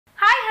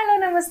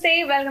నమస్తే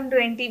welcome to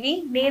NTV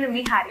నేను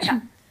మీ Harika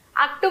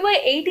October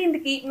 18th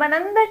కి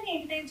మనందరిని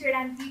ఎంటర్టైన్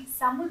చేయడానికి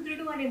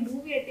సముద్రుడు అనే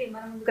మూవీ అయితే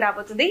మన ముందుకు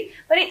రాబోతుంది.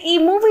 మరి ఈ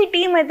మూవీ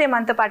టీం అయితే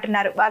మనతో పాటు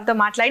ఉన్నారు. వారితో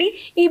మాట్లాడి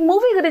ఈ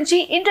మూవీ గురించి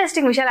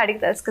ఇంట్రెస్టింగ్ విషయాలు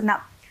అడిగి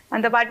తెలుసుకుందాం.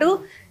 మనతో పాటు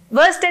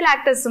వర్స్టైల్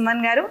యాక్టర్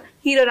సుమన్ గారు,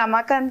 హీరో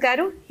రమాకాంత్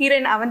గారు,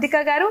 హీరోయిన్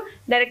అవంతిక గారు,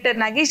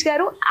 డైరెక్టర్ నగేష్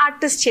గారు,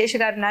 ఆర్టిస్ట్ శేషు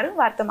గారు ఉన్నారు.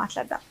 వారితో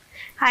మాట్లాడదాం.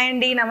 హాయ్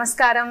అండి,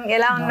 నమస్కారం,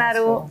 ఎలా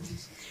ఉన్నారు?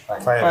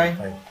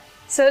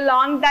 So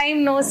long time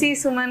no see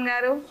Suman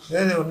గారు.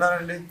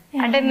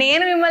 అంటే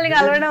నేను మిమ్మల్ని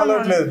కలవడం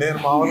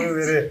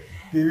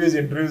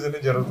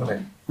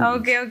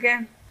ఓకే ఓకే.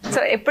 సో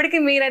ఎప్పటికీ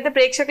మీరైతే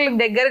ప్రేక్షకులకు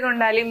దగ్గరగా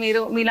ఉండాలి.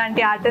 మీరు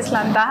మీలాంటి ఆర్టిస్టులు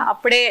అంతా,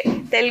 అప్పుడే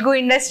తెలుగు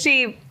ఇండస్ట్రీ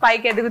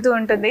పైకి ఎదుగుతూ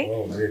ఉంటుంది.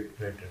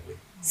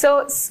 సో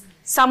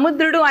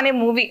సముద్రుడు అనే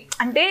మూవీ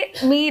అంటే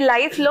మీ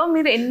లైఫ్ లో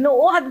మీరు ఎన్నో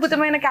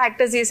అద్భుతమైన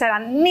క్యారెక్టర్స్ చేశారు.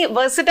 అన్ని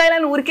వర్సటైల్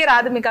అని ఊరికే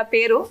రాదు మీకు ఆ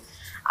పేరు.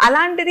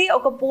 అలాంటిది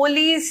ఒక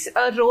పోలీస్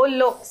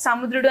రోల్లో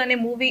సముద్రుడు అనే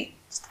మూవీ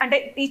అంటే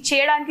ఇది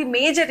చేయడానికి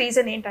మేజర్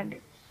రీజన్ ఏంటండి?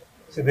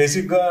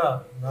 బేసిక్గా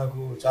నాకు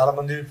చాలా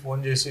మంది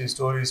ఫోన్ చేసి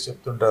స్టోరీస్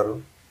చెప్తుంటారు,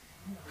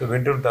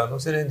 వింటుంటాను.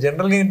 సో నేను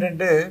జనరల్గా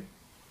ఏంటంటే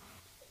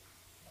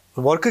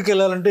వర్క్కి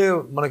వెళ్ళాలంటే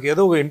మనకి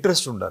ఏదో ఒక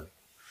ఇంట్రెస్ట్ ఉండాలి.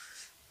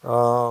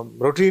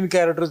 రొటీన్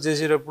క్యారెక్టర్స్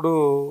చేసేటప్పుడు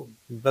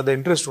పెద్ద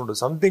ఇంట్రెస్ట్ ఉండదు.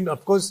 సంథింగ్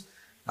అఫ్కోర్స్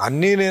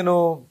అన్నీ నేను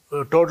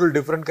టోటల్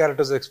డిఫరెంట్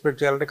క్యారెక్టర్స్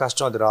ఎక్స్పెక్ట్ చేయాలంటే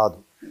కష్టం, అది రాదు.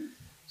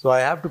 So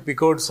I have to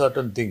pick out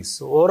certain things.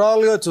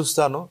 ఓవరాల్గా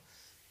చూస్తాను,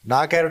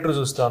 నా క్యారెక్టర్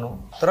చూస్తాను,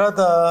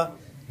 తర్వాత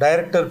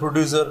డైరెక్టర్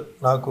ప్రొడ్యూసర్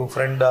నాకు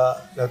ఫ్రెండా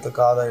లేకపోతే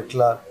కాదా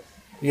ఇట్లా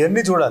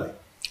ఇవన్నీ చూడాలి.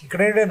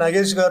 ఇక్కడేంటే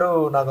నగేష్ గారు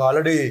నాకు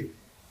ఆల్రెడీ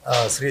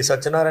శ్రీ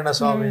సత్యనారాయణ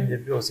స్వామి అని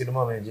చెప్పి ఒక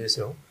సినిమా మేము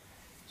చేసాం.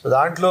 సో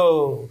దాంట్లో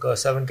ఒక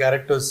 7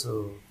 క్యారెక్టర్స్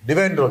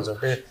డివైన్ రోల్స్,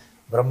 అంటే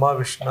బ్రహ్మ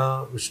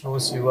విష్ణు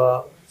శివ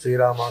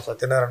శ్రీరామ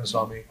సత్యనారాయణ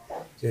స్వామి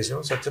చేసాం.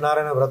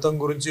 సత్యనారాయణ వ్రతం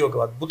గురించి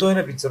ఒక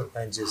అద్భుతమైన పిక్చర్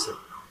ఆయన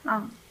చేశారు.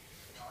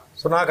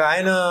 సో నాకు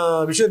ఆయన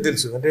విషయం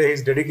తెలుసు, అంటే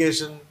his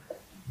dedication,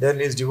 then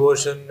his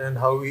devotion and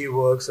how he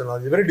works and all.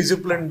 He's a very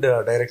disciplined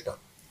director.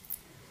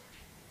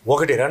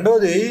 ఒకటి.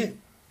 రెండవది,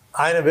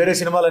 ఆయన వేరే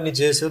సినిమాలన్నీ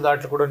చేసి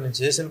దాంట్లో కూడా నేను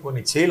చేసిన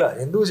కొన్ని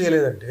ఎందుకు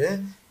చేయలేదంటే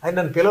ఆయన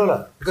నన్ను పిలవాల,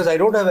 because I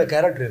don't have a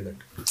character in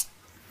that.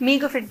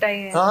 మీకు ఫిట్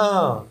అయ్యే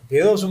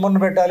ఏదో సుమన్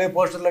పెట్టాలి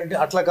పోస్టర్లు అంటే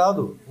అట్లా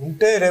కాదు.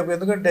 ఉంటే రేపు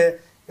ఎందుకంటే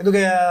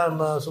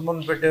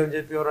సుమన్ పెట్టామని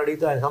చెప్పి ఎవరు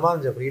అడిగితే ఆయన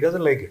సమాధానం చెప్పారు. ఈ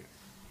డజంట్ లైక్ ఇట్.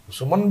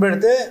 సుమన్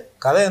పెడితే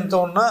కథ ఎంత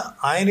ఉన్నా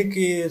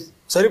ఆయనకి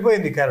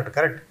సరిపోయింది క్యారెక్టర్,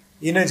 కరెక్ట్,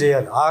 ఈయనే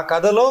చేయాలి, ఆ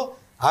కథలో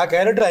ఆ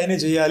క్యారెక్టర్ ఆయనే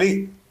చేయాలి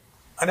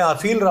అని ఆ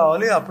ఫీల్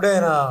రావాలి. అప్పుడే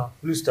ఆయన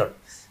పిలుస్తాడు.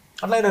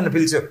 అట్లా ఆయన నన్ను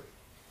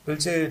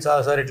పిలిచి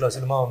చాలాసారి ఇట్లా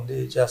సినిమా ఉంది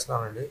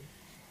చేస్తున్నానండి,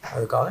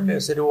 అది కాదండి,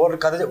 సరే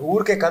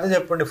ఊరికే కథ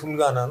చెప్పండి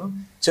ఫుల్గా అన్నాను,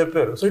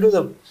 చెప్పారు. సో ఇట్ వాజ్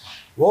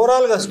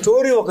ఓవరాల్గా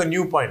స్టోరీ ఒక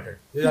న్యూ పాయింట్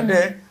అండి.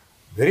 అంటే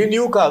వెరీ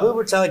న్యూ కాదు,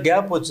 బట్ చాలా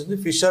గ్యాప్ వచ్చింది.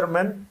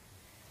 ఫిషర్మెన్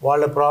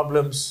వాళ్ళ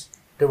ప్రాబ్లమ్స్,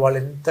 అంటే వాళ్ళు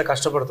ఎంత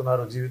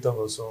కష్టపడుతున్నారు జీవితం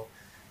కోసం,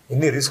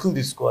 ఎన్ని రిస్కులు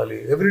తీసుకోవాలి,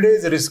 ఎవ్రీడే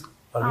ఇస్ రిస్క్.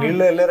 వాళ్ళు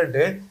నీళ్ళు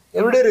వెళ్ళారంటే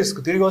ఎవ్రీడే రిస్క్,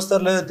 తిరిగి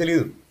వస్తారో లేదో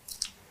తెలియదు.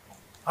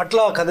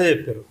 అట్లా కథ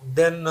చెప్పారు.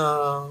 దెన్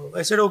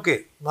ఐ సెడ్ ఓకే,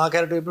 నా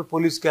క్యారెక్టర్ ఇప్పుడు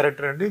పోలీస్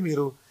క్యారెక్టర్ అండి,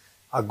 మీరు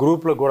ఆ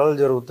గ్రూప్లో గొడవలు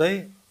జరుగుతాయి,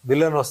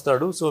 విలన్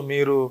వస్తాడు, సో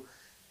మీరు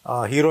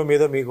హీరో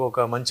మీద మీకు ఒక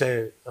మంచి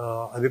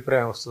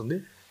అభిప్రాయం వస్తుంది,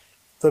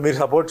 సో మీరు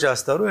సపోర్ట్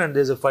చేస్తారు, and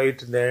there is a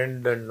fight in the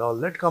end and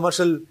all that,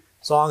 commercial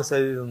songs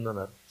అది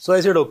ఉందన్నారు. So I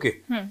said okay.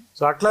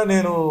 So అట్లా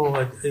నేను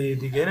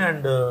దిగాను.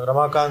 And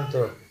Ramakant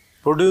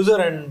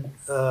producer and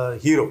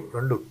hero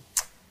రెండు.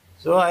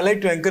 So I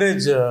like to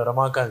encourage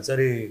Ramakant,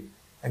 సరే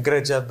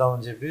ఎంకరేజ్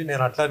చేద్దామని చెప్పి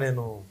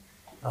నేను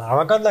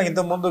రమాకాంత్ నాకు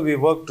ఇంతకుముందు వి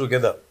వర్క్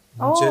టుగెదర్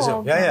చేసాం.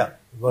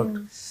 వర్క్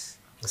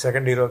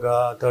సెకండ్ హీరోగా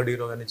థర్డ్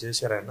హీరోగానే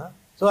చేశారు ఆయన.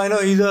 సో ఆయన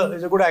is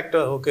a good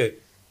actor, okay,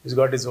 is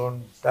got is own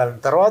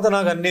talent. తర్వాత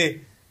నాకు అన్ని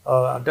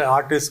అంటే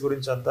ఆర్టిస్ట్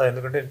గురించి అంతా,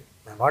 ఎందుకంటే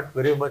I not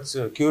very much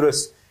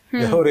curious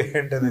ఎవరు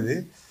ఏంటనేది.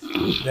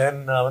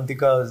 Then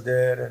Avantika was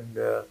there and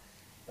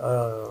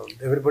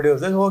everybody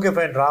was there. Okay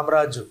fine.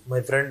 Ramaraju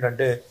my friend,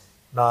 అంటే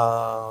నా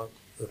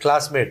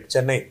క్లాస్మేట్,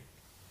 చెన్నై,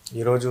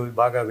 ఈరోజు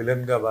బాగా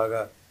విలన్గా బాగా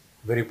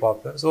very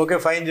popular. So okay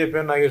fine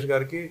చెప్పాను నాగేష్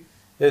గారికి,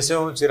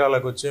 చేసాం,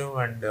 చీరాలకు వచ్చాం.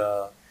 అండ్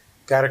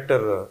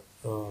క్యారెక్టర్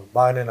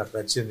బాగానే నాకు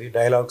నచ్చింది,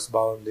 డైలాగ్స్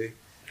బాగుంది.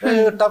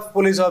 Tough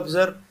police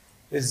officer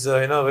is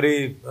very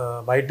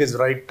might is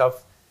right,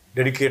 tough,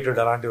 dedicated,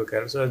 అలాంటి ఒక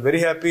character. So I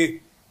very happy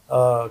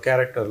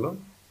క్యారెక్టర్లో.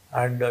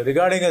 అండ్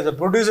రిగార్డింగ్ యాజ్ అ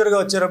ప్రొడ్యూసర్గా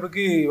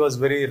వచ్చేటప్పటికి ఈ was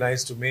very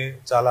nice to me.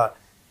 చాలా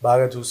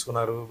బాగా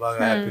చూసుకున్నారు,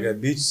 బాగా హ్యాపీగా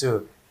బీచ్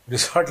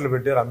రిసార్ట్లు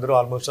పెట్టారు, అందరూ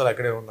ఆల్మోస్ట్ ఆల్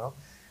అక్కడే ఉన్నాం.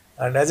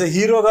 అండ్ యాజ్ ఎ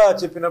హీరోగా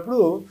చెప్పినప్పుడు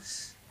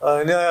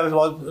నేను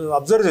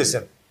అబ్జర్వ్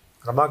చేశాను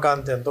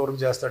రమాకాంత్ ఎంతవరకు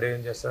చేస్తాడు,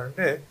 ఏం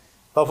చేస్తాడంటే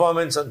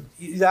performance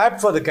is apt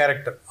for the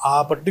character, ఆ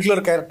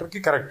పర్టికులర్ క్యారెక్టర్కి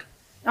కరెక్ట్.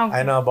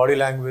 ఆయన బాడీ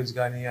లాంగ్వేజ్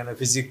కానీ, ఆయన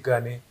ఫిజిక్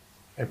కానీ,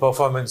 ఆయన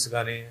పర్ఫార్మెన్స్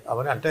కానీ,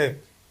 అవన్నీ. అంటే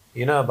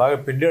ఈయన బాగా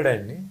పిండాడు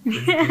ఆయన్ని,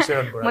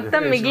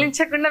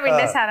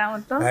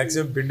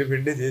 మ్యాక్సిమం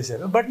పిండి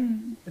చేశారు. బట్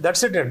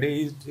దట్స్ ఇట్ అండి,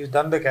 ఈ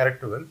done the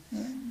character well.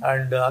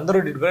 And అందరూ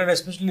did well. And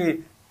especially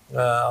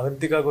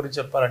Avantika గురించి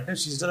చెప్పాలంటే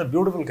she's done a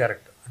beautiful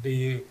character. అంటే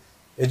ఈ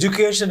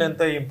ఎడ్యుకేషన్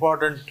ఎంత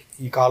ఇంపార్టెంట్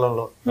ఈ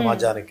కాలంలో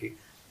సమాజానికి,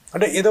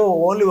 అంటే ఏదో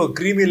ఓన్లీ ఒక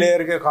క్రీమీ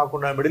లేయర్గా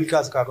కాకుండా మిడిల్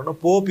క్లాస్ కాకుండా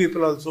pour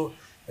people also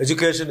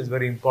education is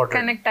very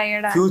important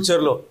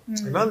ఫ్యూచర్లో.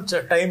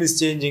 టైమ్ ఇస్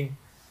చేంజింగ్,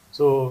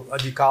 సో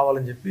అది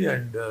కావాలని చెప్పి.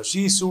 And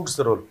she suits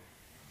the role.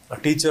 ఆ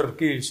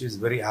టీచర్కి she is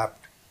very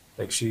apt,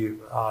 like she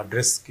ఆ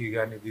డ్రెస్కి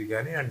కానీ ఇది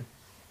కానీ. And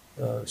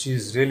she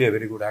is really a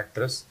very good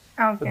actress.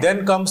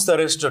 Then comes the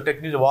rest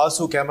technician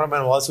Vasu,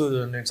 cameraman Vasu.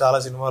 నేను చాలా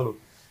సినిమాలు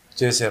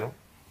చేశాను.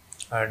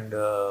 అండ్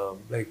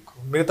లైక్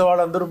మిగతా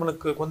వాళ్ళందరూ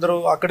మనకు కొందరు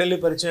అక్కడెళ్ళి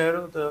పరిచయం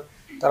అయ్యారు,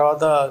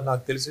 తర్వాత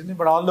నాకు తెలిసింది.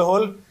 బట్ ఆన్ ద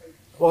హోల్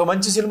ఒక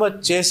మంచి సినిమా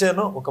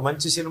చేశాను, ఒక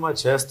మంచి సినిమా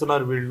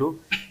చేస్తున్నారు వీళ్ళు.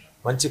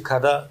 మంచి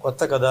కథ,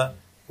 కొత్త కథ,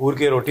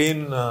 ఊరికే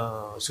రొటీన్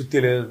శుద్ధి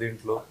లేదు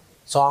దీంట్లో.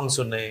 సాంగ్స్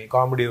ఉన్నాయి,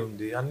 కామెడీ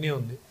ఉంది, అన్నీ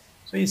ఉంది.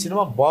 సో ఈ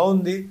సినిమా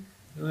బాగుంది.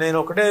 నేను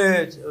ఒకటే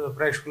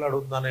ప్రేక్షకులు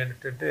అడుగుతున్నాను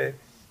ఏంటంటే,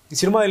 ఈ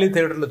సినిమా వెళ్ళి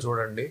థియేటర్లో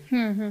చూడండి.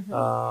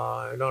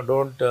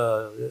 డోంట్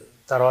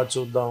తర్వాత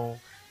చూద్దాం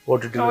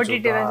ఓటీటీలో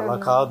చూద్దాం అలా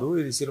కాదు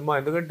ఇది సినిమా.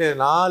 ఎందుకంటే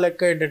నా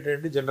లెక్క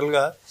ఏంటంటే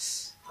జనరల్గా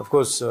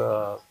of course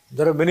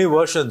there are many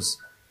versions.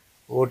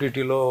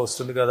 ఓటీటీలో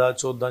వస్తుంది కదా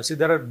చూద్దాం.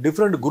 దెర్ ఆర్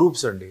డిఫరెంట్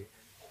గ్రూప్స్ అండి.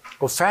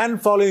 ఒక ఫ్యాన్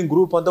ఫాలోయింగ్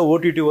గ్రూప్ అంతా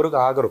ఓటీటీ వరకు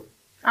ఆగరు.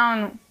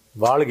 అవును,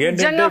 వాళ్ళకి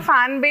ఏంటంటే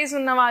ఫ్యాన్ బేస్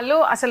ఉన్న వాళ్ళు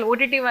అసలు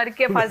ఓటీటీ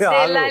వరకే ఫస్ట్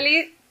వెళ్ళాలి,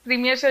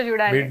 ప్రీమియర్ షో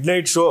చూడాలి, మిడ్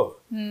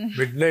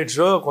నైట్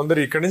షో. కొందరు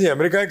ఇక్కడ నుంచి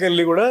అమెరికాకి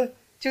వెళ్ళి కూడా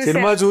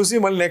సినిమా చూసి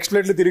మళ్ళీ నెక్స్ట్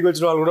ఫ్లైట్ లో తిరిగి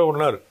వచ్చిన వాళ్ళు కూడా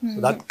ఉన్నారు.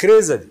 దట్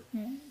క్రేజ్ అది.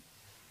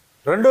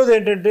 రెండోది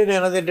ఏంటంటే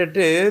నేను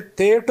అదేంటంటే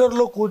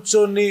థియేటర్లో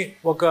కూర్చొని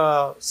ఒక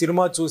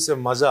సినిమా చూసే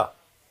మజా,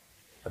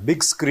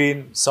 బిగ్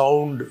స్క్రీన్,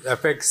 సౌండ్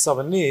ఎఫెక్ట్స్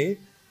అవన్నీ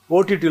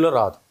ఓటీటీలో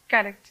రాదు.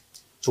 కరెక్ట్.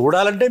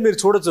 చూడాలంటే మీరు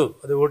చూడొచ్చు,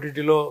 అది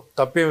ఓటీటీలో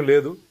తప్పేం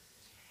లేదు.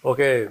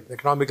 ఓకే,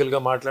 ఎకనామికల్గా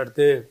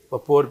మాట్లాడితే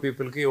పూర్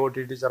పీపుల్కి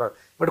ఓటీటీ చాలా.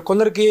 బట్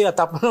కొందరికి ఆ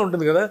తప్పనే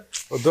ఉంటుంది కదా,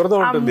 దురద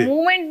ఉంటుంది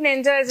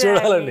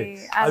చూడాలండి.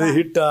 అది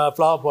హిట్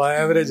ఫ్లాప్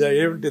యావరేజ్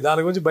ఏమిటి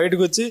దాని గురించి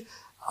బయటకు వచ్చి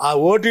ఆ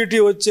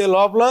ఓటీటీ వచ్చే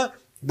లోపల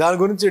దాని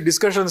గురించి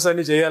డిస్కషన్స్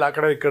అన్ని చేయాలి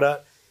అక్కడ ఇక్కడ.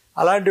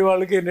 అలాంటి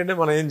వాళ్ళకి ఏంటంటే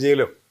మనం ఏం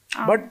చేయలేం.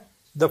 బట్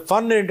ద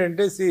ఫన్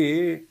ఏంటంటే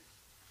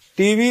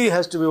TV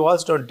has to be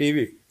watched on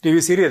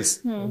TV serials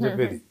అని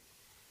చెప్పేది.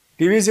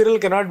 TV serial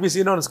cannot be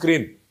seen on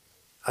screen,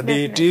 అది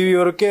టీవీ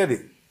వరకే అది.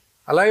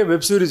 అలాగే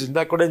వెబ్ సిరీస్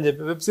ఇందాక కూడా అని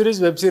చెప్పి వెబ్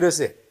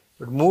సిరీసే.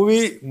 బట్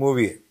మూవీ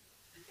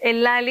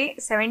వెళ్ళాలి,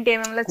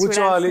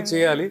 కూర్చోవాలి,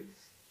 చేయాలి.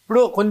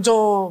 ఇప్పుడు కొంచెం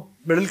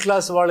మిడిల్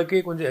క్లాస్ వాళ్ళకి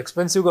కొంచెం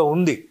ఎక్స్పెన్సివ్గా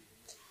ఉంది.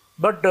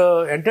 బట్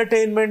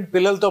ఎంటర్టైన్మెంట్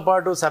పిల్లలతో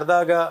పాటు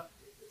సరదాగా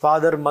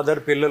ఫాదర్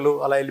మదర్ పిల్లలు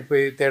అలా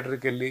వెళ్ళిపోయి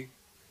థియేటర్కి వెళ్ళి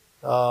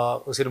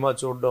సినిమా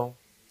చూడడం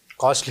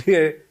కాస్ట్లీ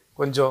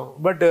కొంచెం.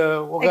 బట్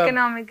ఒక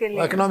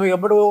ఎకనామిక్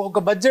బట్ ఒక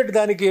బడ్జెట్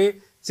దానికి.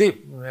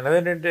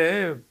 ఏంటంటే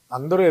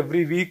అందరూ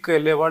ఎవ్రీ వీక్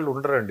వెళ్ళే వాళ్ళు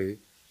ఉండరండి.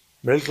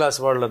 మిడిల్ క్లాస్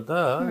వాళ్ళంతా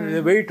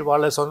వెయిట్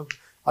వాళ్ళ సొంత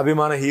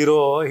అభిమాన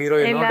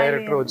హీరోయిన్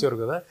డైరెక్టర్ వచ్చారు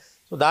కదా.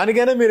 సో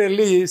దానికైనా మీరు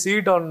వెళ్ళి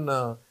సీట్ ఆన్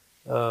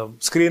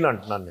స్క్రీన్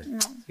అంటున్నాను నేను.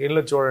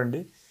 స్క్రీన్లో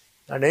చూడండి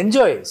అండ్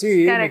ఎంజాయ్.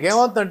 మీకు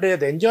ఏమవుతుందంటే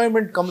అది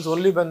ఎంజాయ్మెంట్ కమ్స్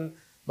ఓన్లీ వెన్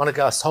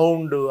మనకి ఆ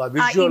సౌండ్, ఆ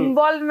విజువల్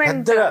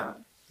పెద్దగా.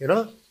 యూనో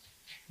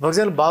ఫర్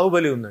ఎగ్జాంపుల్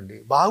బాహుబలి ఉందండి.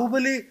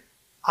 బాహుబలి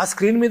ఆ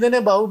స్క్రీన్ మీదనే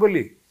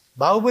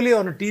Baahubali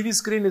on TV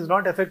screen is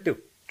not effective.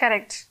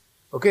 Correct.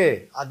 Okay,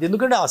 అది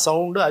ఎందుకంటే ఆ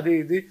సౌండ్ అది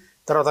ఇది,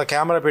 తర్వాత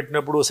కెమెరా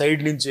పెట్టినప్పుడు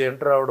సైడ్ నుంచి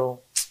ఎంటర్ అవడం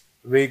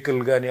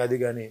వెహికల్ కానీ అది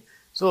కానీ.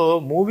 సో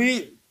మూవీ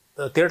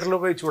థియేటర్లో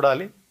పోయి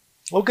చూడాలి.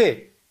 ఓకే,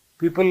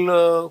 పీపుల్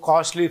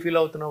కాస్ట్లీ ఫీల్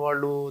అవుతున్న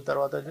వాళ్ళు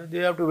తర్వాత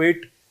దే హ్యావ్ టు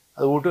వెయిట్,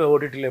 అది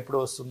ఓటీటీలో ఎప్పుడు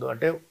వస్తుందో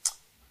అంటే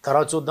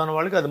తర్వాత చూద్దాం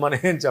వాళ్ళకి అది మనం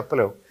ఏం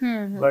చెప్పలేము.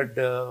 బట్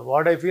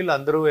వాట్ ఐ ఫీల్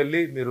అందరూ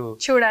వెళ్ళి మీరు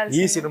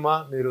ఈ సినిమా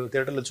మీరు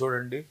థియేటర్లో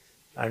చూడండి.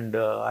 అండ్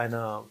ఆయన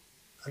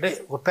అంటే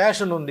ఒక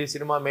ప్యాషన్ ఉంది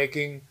సినిమా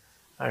మేకింగ్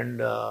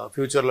అండ్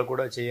ఫ్యూచర్లో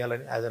కూడా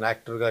చేయాలని యాజ్ అన్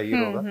యాక్టర్గా,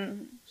 హీరోగా.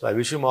 So I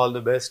wish him all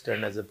the best.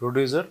 And as a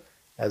producer,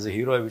 as a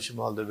hero I wish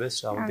him all the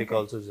best. Avantika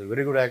also is a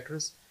very good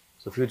actress.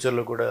 So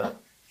ఫ్యూచర్లో కూడా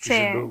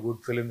do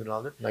good film in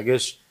all that.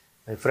 Nagesh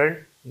my friend,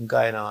 ఇంకా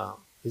ఆయన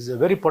is a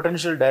very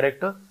potential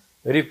director,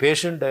 very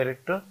patient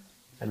director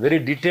and very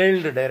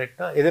detailed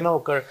director. ఏదైనా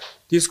ఒక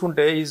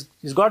తీసుకుంటే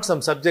is got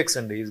some subjects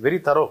అండి. Is very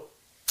thorough.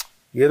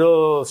 ఏదో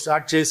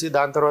start చేసి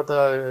దాని తర్వాత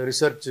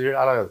రీసెర్చ్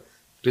అలా కాదు,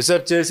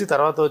 రీసెర్చ్ చేసి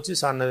తర్వాత వచ్చి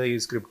సార్ ఈ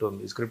స్క్రిప్ట్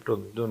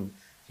ఉంది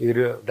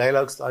ఇది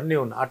డైలాగ్స్ అన్నీ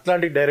ఉన్నాయి,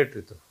 అట్లాంటి డైరెక్టర్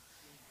ఇతను.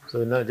 So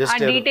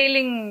just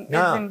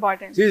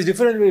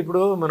different.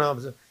 ఇప్పుడు మన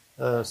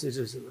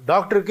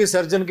డాక్టర్కి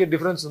సర్జన్కి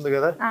డిఫరెన్స్ ఉంది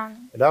కదా.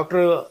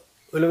 Doctor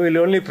will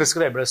only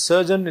prescribe,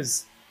 surgeon is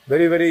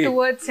very very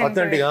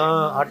authentic.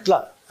 అట్లా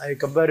I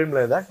compare him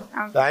like that.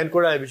 ఆయన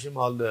కూడా I wish him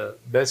all the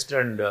best.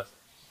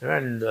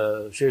 And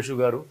Seshu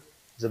గారు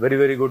is very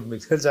very good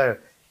mix.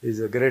 Is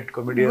a great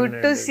comedian. Good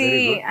to see.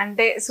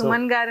 అంటే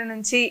సుమన్ గారి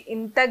నుంచి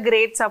ఇంత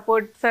great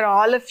support for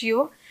all of you.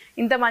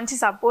 ఇంత మంచి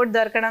సపోర్ట్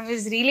దొరకడం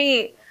ఈజ్ రియలీ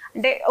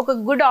అంటే ఒక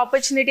గుడ్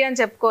ఆపర్చునిటీ అని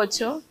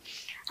చెప్పుకోవచ్చు.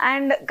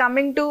 అండ్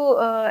కమింగ్ టు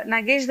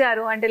నగేష్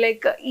గారు, అంటే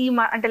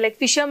లైక్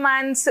ఫిషర్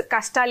మ్యాన్స్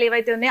కష్టాలు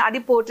ఏవైతే ఉన్నాయో అది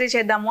పోర్ట్రే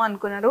చేద్దాము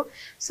అనుకున్నారు.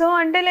 సో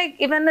అంటే లైక్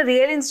ఏమన్నా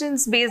రియల్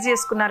ఇన్సిడెంట్స్ బేస్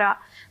చేసుకున్నారా?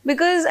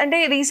 బికాజ్ అంటే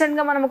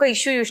రీసెంట్గా మనం ఒక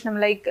ఇష్యూ చూసినాం,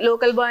 లైక్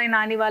లోకల్ బాయ్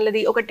నాని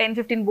వాళ్ళది ఒక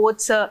 10-15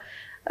 బోట్స్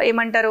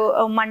ఏమంటారు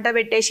మంట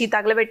పెట్టేసి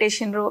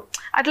తగలబెట్టేసిండ్రు,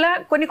 అట్లా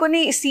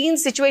కొన్ని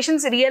సీన్స్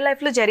సిచ్యువేషన్స్ రియల్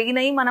లైఫ్లో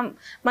జరిగినాయి,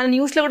 మన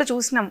న్యూస్లో కూడా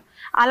చూసినాం.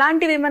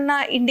 అలాంటివి ఏమన్నా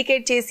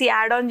ఇండికేట్ చేసి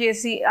యాడ్ ఆన్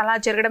చేసి అలా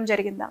జరగడం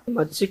జరిగిందా?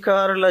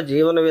 మత్స్యకారుల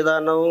జీవన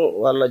విధానం,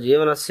 వాళ్ళ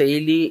జీవన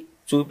శైలి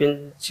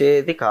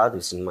చూపించేది కాదు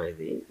సినిమా.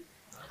 ఇది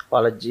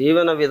వాళ్ళ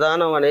జీవన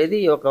విధానం అనేది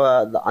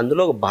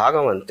అందులో ఒక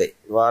భాగం అంతే.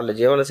 వాళ్ళ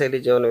జీవనశైలి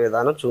జీవన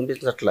విధానం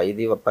చూపించట్లా.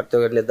 ఇది ప్రతి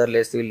ఒక్కరి నిద్ర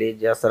లేస్తే వీళ్ళు ఏం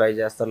చేస్తారు, అవి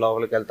చేస్తారు,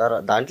 లోపలికి వెళ్తారు,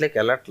 దాంట్లోకి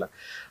వెళ్ళట్లా.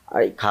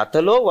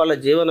 కథలో వాళ్ళ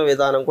జీవన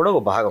విధానం కూడా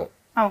ఒక భాగం.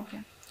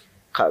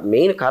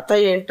 మెయిన్ కథ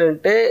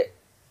ఏంటంటే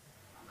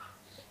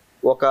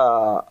ఒక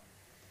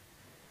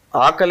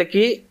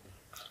ఆకలికి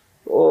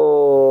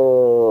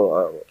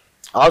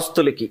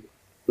ఆస్తులకి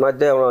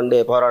మధ్య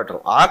ఉండే పోరాటం.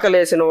 ఆకలి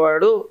వేసిన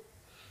వాడు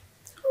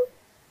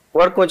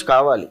కొంచెం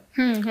కావాలి,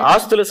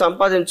 ఆస్తులు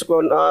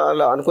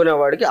అనుకునే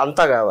వాడికి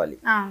అంతా కావాలి.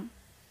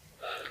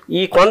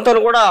 ఈ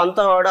కొంతను కూడా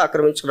అంతా వాడు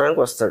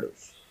ఆక్రమించుకోవడానికి వస్తాడు.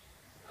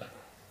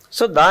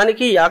 సో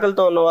దానికి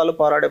ఆకలితో ఉన్న వాళ్ళు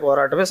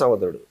పోరాటమే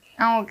సముద్రుడు.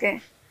 ఓకే,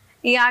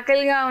 ఈ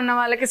ఆకలిగా ఉన్న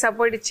వాళ్ళకి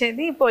సపోర్ట్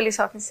ఇచ్చేది పోలీస్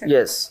ఆఫీసర్.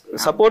 ఎస్,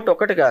 సపోర్ట్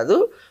ఒకటి కాదు,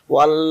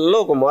 వాళ్ళలో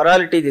ఒక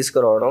మొరాలిటీ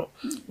తీసుకురావడం,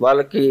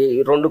 వాళ్ళకి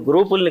 2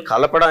 గ్రూపుల్ని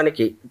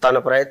కలపడానికి తన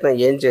ప్రయత్నం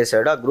ఏం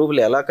చేశాడు, ఆ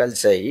గ్రూపులు ఎలా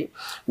కలిసాయి,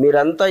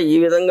 మీరంతా ఈ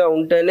విధంగా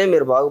ఉంటేనే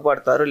మీరు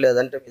బాగుపడతారు,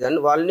 లేదంటే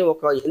వాళ్ళని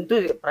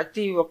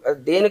ప్రతి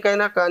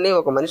దేనికైనా కానీ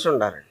ఒక మనిషి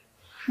ఉండాలండి.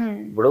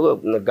 ఇప్పుడు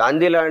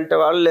గాంధీ లాంటి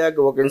వాళ్ళు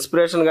ఒక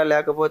ఇన్స్పిరేషన్ గా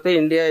లేకపోతే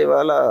ఇండియా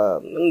ఇవాళ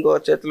ఇంకో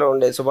చేతిలో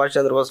ఉండే సుభాష్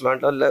చంద్రబోస్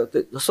లాంటి వాళ్ళు.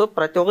 సో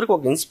ప్రతి ఒక్కరికి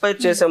ఒక ఇన్స్పైర్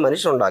చేసే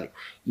మనిషి ఉండాలి.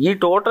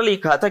 ఈ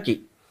కథకి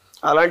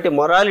అలాంటి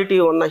మొరాలిటీ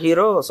ఉన్న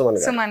హీరో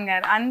సుమన్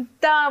గారు.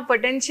 అంత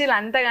పొటెన్షియల్,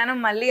 అంతగానో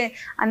మళ్ళీ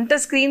అంత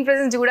స్క్రీన్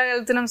ప్రెసెన్స్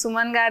చూడగలుగుతున్నాం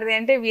సుమన్ గారిది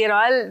అంటే we are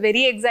all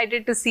very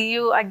excited to see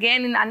you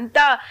again. అంత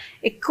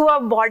ఎక్కువ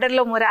బార్డర్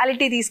లో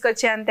మొరాలిటీ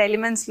తీసుకొచ్చే అంత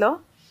ఎలిమెంట్స్ లో.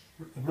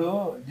 ఇప్పుడు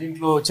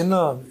దీంట్లో చిన్న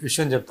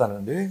విషయం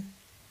చెప్తానండి,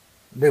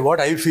 అంటే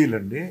వాట్ ఐ ఫీల్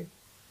అండి.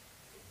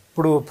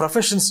 ఇప్పుడు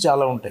ప్రొఫెషన్స్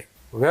చాలా ఉంటాయి.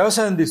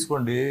 వ్యవసాయం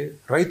తీసుకోండి,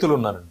 రైతులు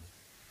ఉన్నారండి.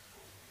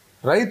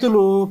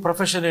 రైతులు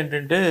ప్రొఫెషన్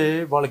ఏంటంటే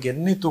వాళ్ళకి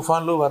ఎన్ని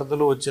తుఫాన్లు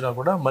వరదలు వచ్చినా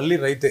కూడా మళ్ళీ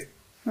రైతే.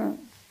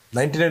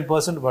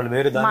 99% వాళ్ళు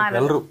వేరే దానికి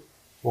వెళ్ళరు.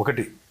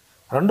 ఒకటి.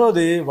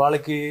 రెండోది,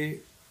 వాళ్ళకి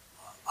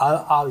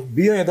ఆ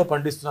బియ్యం ఏదో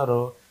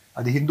పండిస్తున్నారో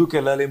అది హిందూకి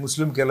వెళ్ళాలి,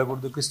 ముస్లింకి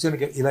వెళ్ళకూడదు,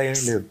 క్రిస్టియన్కి ఇలా ఏం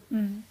లేదు.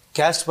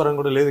 క్యాస్ట్ పరంగా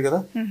కూడా లేదు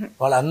కదా.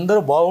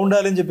 వాళ్ళందరూ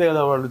బాగుండాలి అని చెప్పే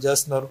కదా వాళ్ళు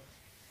చేస్తున్నారు.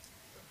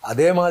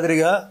 అదే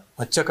మాదిరిగా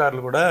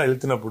మత్స్యకారులు కూడా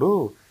వెళ్తున్నప్పుడు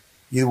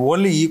ఇది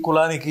ఓన్లీ ఈ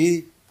కులానికి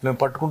మేము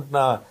పట్టుకుంటున్న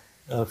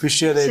ఫిష్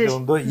ఏదైతే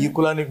ఉందో ఈ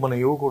కులానికి మనం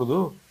ఇవ్వకూడదు,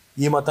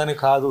 ఈ మతానికి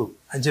కాదు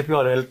అని చెప్పి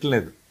వాళ్ళు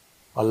వెళ్తలేదు.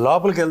 వాళ్ళు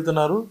లోపలికి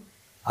వెళ్తున్నారు,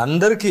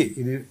 అందరికీ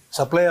ఇది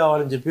సప్లై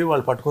అవ్వాలని చెప్పి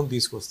వాళ్ళు పట్టుకొని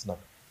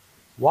తీసుకొస్తున్నారు.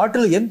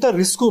 వాటిలో ఎంత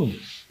రిస్క్ ఉంది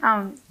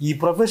ఈ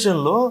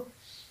ప్రొఫెషన్లో.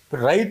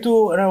 రైతు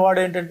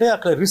అనేవాడు ఏంటంటే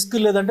అక్కడ రిస్క్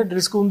లేదంటే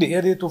రిస్క్ ఉంది.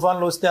 ఏది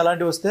తుఫాన్లు వస్తే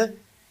అలాంటివి వస్తే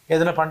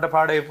ఏదైనా పంట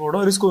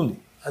పాడైపోవడం రిస్క్ ఉంది.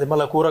 అది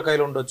మళ్ళీ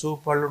కూరగాయలు ఉండొచ్చు,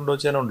 పళ్ళు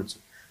ఉండొచ్చు, అని ఉండొచ్చు.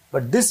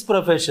 బట్ దిస్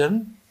ప్రొఫెషన్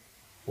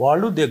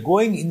వాళ్ళు they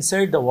going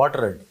inside the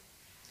water అండి.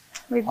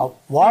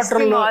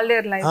 వాటర్లో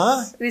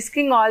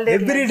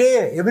ఎవ్రీ డే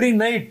ఎవ్రీ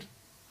నైట్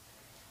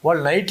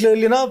వాళ్ళు నైట్లో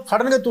వెళ్ళినా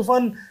సడన్గా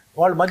తుఫాన్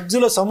వాళ్ళ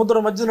మధ్యలో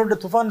సముద్రం మధ్యలో ఉంటే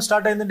తుఫాన్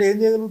స్టార్ట్ అయిందంటే ఏం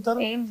చేయగలుగుతారు?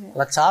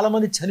 అలా చాలా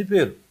మంది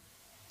చనిపోయారు.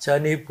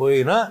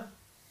 చనిపోయినా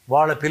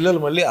వాళ్ళ పిల్లలు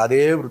మళ్ళీ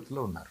అదే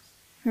వృత్తిలో ఉన్నారు.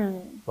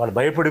 వాళ్ళు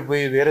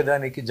భయపడిపోయి వేరే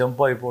దానికి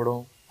జంప్ అయిపోవడం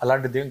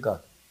అలాంటిది ఏం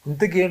కాదు.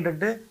 ఇంతకీ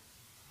ఏంటంటే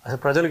అసలు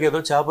ప్రజలకు ఏదో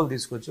చేపలు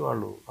తీసుకొచ్చి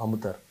వాళ్ళు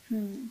అమ్ముతారు,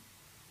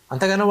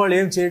 అంతగానో వాళ్ళు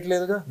ఏం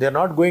చేయట్లేదుగా. They are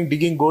not going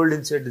digging gold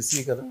in side the sea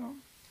కదా.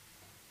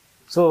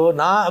 సో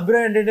నా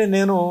అభిప్రాయం ఏంటంటే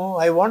నేను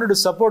I wanted to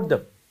support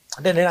them.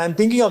 అంటే నేను I'm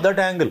thinking of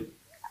that angle.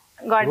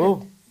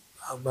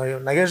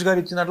 Nagesh గారు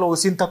ఇచ్చిన దాంట్లో ఒక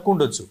సీన్ తక్కువ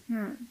ఉండొచ్చు,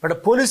 బట్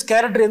పోలీస్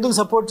క్యారెక్టర్ ఎందుకు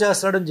సపోర్ట్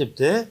చేస్తాడని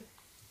చెప్తే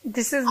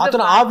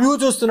అతను ఆ వ్యూ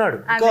చూస్తున్నాడు.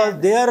 Because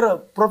there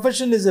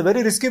profession is a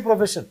very risky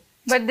profession.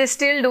 But they're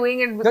still doing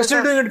it.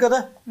 కదా.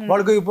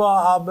 వాళ్ళకి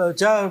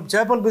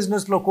చేపల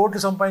బిజినెస్ లో కోట్లు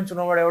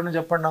సంపాదించిన వాడు ఎవరిని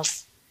చెప్పండి నాకు,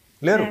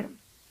 లేరు.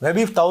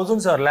 మేబీ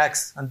thousands or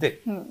lakhs అంతే.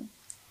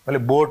 మళ్ళీ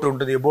బోట్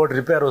ఉంటుంది, బోట్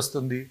రిపేర్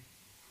వస్తుంది.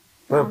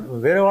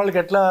 వేరే వాళ్ళకి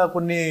ఎట్లా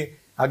కొన్ని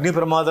అగ్ని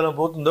ప్రమాదాలు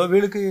పోతుందో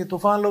వీళ్ళకి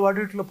తుఫాన్లు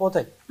వాటిలో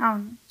పోతాయి.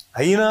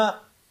 అయినా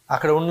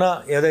అక్కడ ఉన్న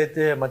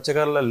ఏదైతే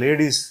మత్స్యకారుల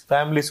లేడీస్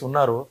ఫ్యామిలీస్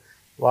ఉన్నారో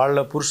వాళ్ళ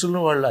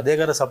పురుషులను వాళ్ళు అదే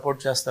కదా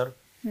సపోర్ట్ చేస్తారు.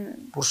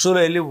 పురుషులు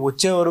వెళ్ళి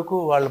వచ్చే వరకు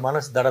వాళ్ళ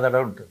మనసు దడదడ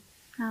ఉంటుంది.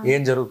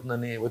 ఏం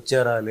జరుగుతుందని,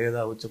 వచ్చారా లేదా,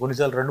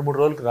 కొన్నిసార్లు 2-3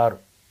 రోజులకి రారు.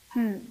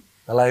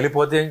 అలా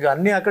వెళ్ళిపోతే ఇంకా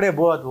అన్ని అక్కడే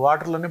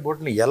వాటర్లోనే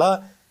బోట్ని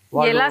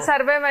ఎలా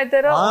సర్వైవ్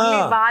అవుతారో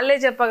వాళ్ళే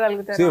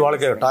చెప్పగలుగుతారు.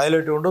 వాళ్ళకి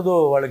టాయిలెట్ ఉండదు,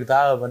 వాళ్ళకి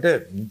అంటే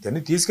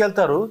అన్ని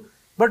తీసుకెళ్తారు.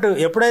 బట్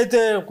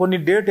ఎప్పుడైతే కొన్ని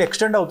డేట్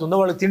ఎక్స్టెండ్ అవుతుందో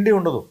వాళ్ళకి తిండి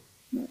ఉండదు.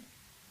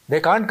 They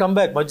can't come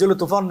back. మధ్యలో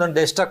తుఫాన్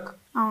దే స్టక్.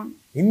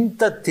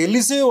 ఇంత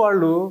తెలిసి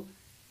వాళ్ళు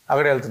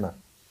అక్కడ వెళ్తున్నారు.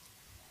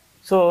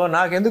 సో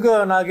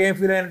నాకేం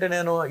ఫీల్ అయ్యంటే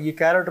నేను ఈ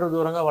క్యారెక్టర్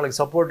దూరంగా వాళ్ళకి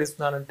సపోర్ట్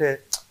ఇస్తున్నానంటే,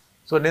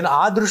 సో నేను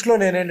ఆ దృష్టిలో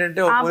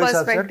నేనేంటంటే పోలీస్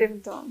ఆఫీసర్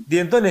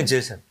దీంతో నేను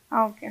చేశాను.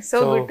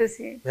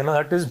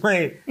 That is my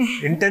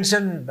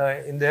intention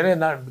in there.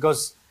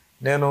 Because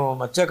నేను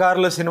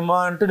మత్స్యకారుల సినిమా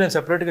అంటూ నేను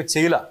సెపరేట్గా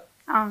చేయలా,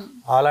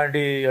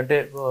 అలాంటి అంటే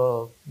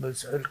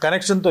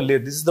కనెక్షన్తో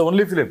లేదు. This is the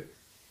only film.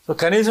 So so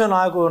కనీసం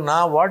నాకు నా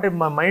వాట్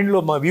మా మైండ్లో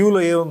మా వ్యూలో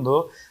ఏముందో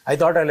I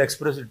thought I will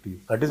express it to you.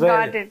 That is why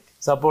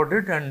support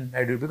it and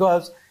I do.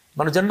 Because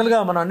మనం జనరల్గా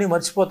మనం అన్నీ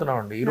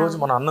మర్చిపోతున్నామండి. ఈరోజు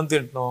మనం అన్నం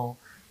తింటున్నాం,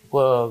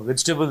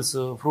 వెజిటేబుల్స్,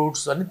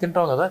 ఫ్రూట్స్ అన్నీ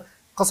తింటాం కదా.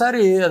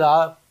 ఒకసారి అది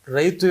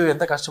రైతు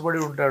ఎంత కష్టపడి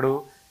ఉంటాడు,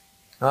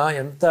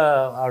 ఎంత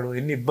ఆడు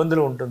ఎన్ని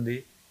ఇబ్బందులు ఉంటుంది,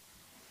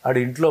 ఆడు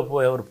ఇంట్లో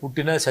ఎవరు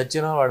పుట్టినా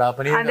చచ్చినా వాడు ఆ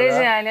పని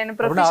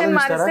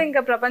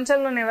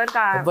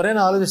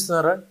ఎవరైనా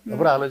ఆలోచిస్తున్నారా?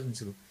 ఎవరు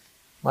ఆలోచించరు.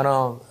 మనం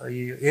ఈ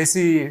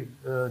ఏసీ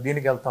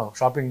దీనికి వెళ్తాం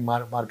షాపింగ్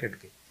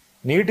మార్కెట్కి,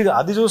 నీట్గా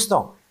అది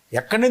చూస్తాం,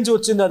 ఎక్కడి నుంచి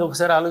వచ్చింది అది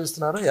ఒకసారి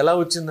ఆలోచిస్తున్నారు, ఎలా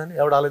వచ్చిందని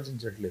ఎవడు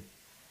ఆలోచించట్లేదు.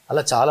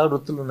 అలా చాలా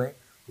వృత్తులు ఉన్నాయి,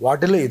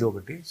 వాటిలో ఇది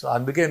ఒకటి. సో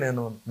అందుకే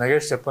నేను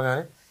నగేష్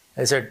చెప్పగానే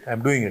I said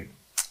I'm doing it.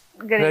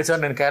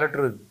 Sir నేను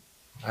character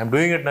I'm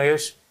doing it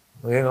Nagesh,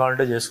 నువ్వేం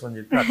కావాలంటే చేసుకొని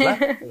చెప్పి అట్లా.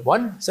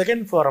 1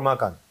 second for Rama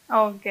Kanth.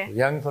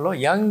 Young fellow,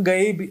 young guy,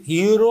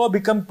 hero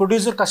become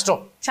producer కష్టం,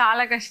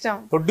 చాలా కష్టం.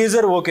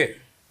 Producer okay,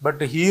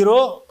 but hero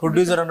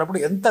producer అన్నప్పుడు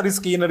ఎంత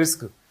రిస్క్, ఈయన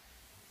risk,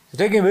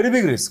 take a very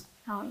big risk.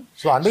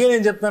 So అందుకే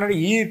నేను చెప్తానంటే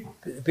ఈ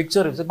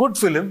picture it's good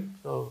film.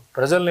 So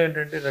ప్రజల్ని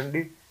ఏంటంటే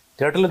రండి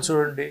థియేటర్లో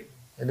చూడండి,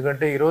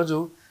 ఎందుకంటే ఈరోజు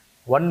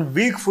 1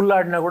 week ఫుల్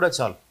ఆడినా కూడా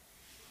చాలు,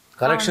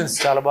 కలెక్షన్స్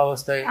చాలా బాగా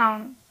వస్తాయి.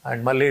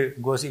 అండ్ మళ్ళీ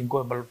గోసి ఇంకో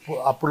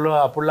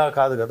అప్పుడులా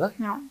కాదు కదా.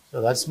 So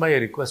that's my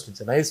request.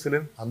 It's nice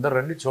film, అందరు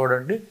రండి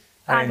చూడండి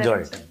and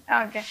enjoy it.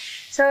 Okay.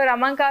 So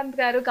Ramakant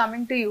గారు,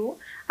 కమింగ్ టు యూ,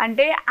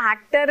 అంటే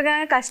యాక్టర్గా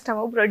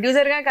కష్టము,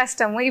 ప్రొడ్యూసర్గా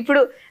కష్టము,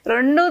 ఇప్పుడు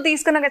రెండు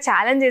తీసుకుని ఒక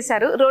ఛాలెంజ్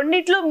చేశారు.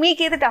 రెండిట్లో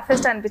మీకు ఏది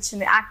టఫెస్ట్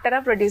అనిపించింది, యాక్టరా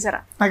ప్రొడ్యూసరా?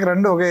 నాకు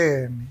రెండు ఒకే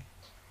అండి,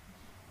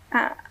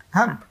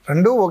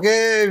 రెండు ఒకే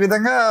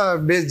విధంగా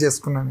బేస్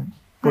చేసుకున్నాను నేను.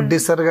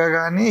 ప్రొడ్యూసర్గా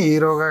కానీ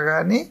హీరోగా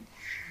కానీ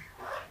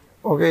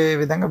ఒకే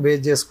విధంగా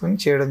బేస్ చేసుకుని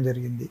చేయడం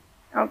జరిగింది.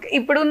 ఓకే.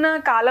 ఇప్పుడున్న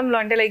కాలంలో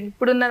అంటే లైక్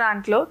ఇప్పుడున్న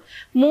దాంట్లో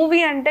మూవీ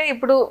అంటే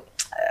ఇప్పుడు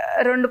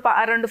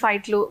 2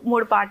 ఫైట్లు,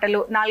 3 పాటలు,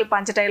 4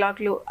 పంచ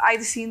డైలాగులు,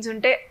 5 సీన్స్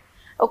ఉంటే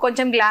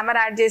కొంచెం గ్లామర్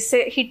యాడ్ చేస్తే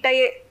హిట్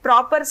అయ్యే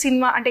ప్రాపర్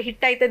సినిమా అంటే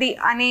హిట్ అవుతుంది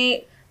అనే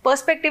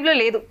పర్స్పెక్టివ్లో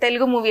లేదు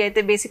తెలుగు మూవీ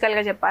అయితే.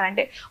 బేసికల్గా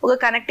చెప్పాలంటే ఒక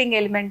కనెక్టింగ్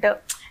ఎలిమెంట్,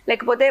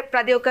 లేకపోతే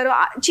ప్రతి ఒక్కరు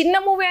చిన్న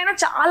మూవీ అయినా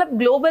చాలా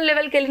గ్లోబల్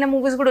లెవెల్కి వెళ్ళిన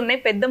మూవీస్ కూడా ఉన్నాయి,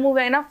 పెద్ద మూవీ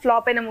అయినా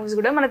ఫ్లాప్ అయిన మూవీస్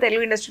కూడా మన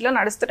తెలుగు ఇండస్ట్రీలో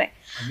నడుస్తున్నాయి,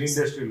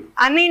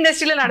 అన్ని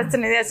ఇండస్ట్రీలో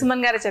నడుస్తున్నాయి,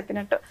 సుమన్ గారు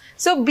చెప్పినట్టు.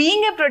 సో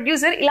బీయింగ్ ఏ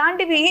ప్రొడ్యూసర్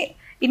ఇలాంటివి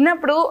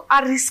విన్నప్పుడు ఆ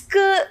రిస్క్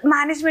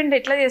మేనేజ్మెంట్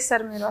ఎట్లా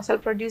చేస్తారు మీరు అసలు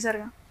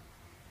ప్రొడ్యూసర్గా?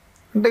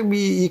 అంటే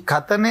ఈ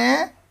కథనే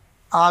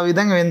ఆ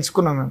విధంగా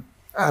ఎంచుకున్నాం మేము.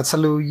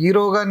 అసలు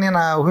హీరోగా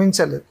నేను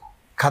ఊహించలేదు,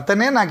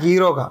 కథనే నాకు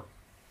హీరోగా.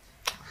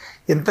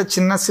 ఎంత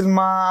చిన్న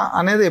సినిమా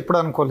అనేది ఎప్పుడు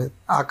అనుకోలేదు.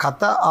 ఆ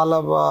కథ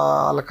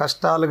వాళ్ళ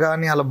కష్టాలు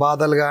కానీ, వాళ్ళ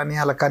బాధలు కానీ,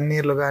 వాళ్ళ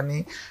కన్నీళ్ళు కానీ,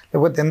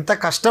 లేకపోతే ఎంత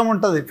కష్టం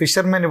ఉంటుంది.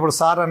 ఫిషర్మెన్ ఇప్పుడు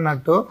సార్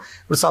అన్నట్టు,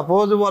 ఇప్పుడు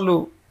సపోజ్ వాళ్ళు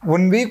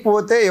 1 week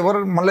పోతే ఎవరు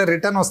మళ్ళీ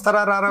రిటర్న్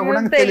వస్తారా రారా కూడా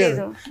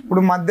తెలియదు.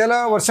 ఇప్పుడు మధ్యలో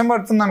వర్షం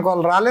పడుతుంది అనుకో,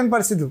 వాళ్ళు రాలేని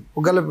పరిస్థితి.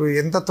 ఒకవేళ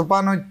ఎంత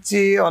తుఫాను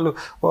వచ్చి వాళ్ళు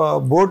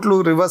బోట్లు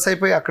రివర్స్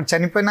అయిపోయి అక్కడ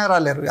చనిపోయినా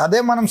రాలేరు. అదే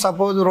మనం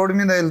సపోజ్ రోడ్డు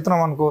మీద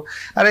వెళ్తున్నాం అనుకో,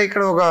 అరే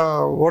ఇక్కడ ఒక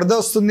వరద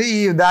వస్తుంది, ఈ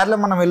దారిలో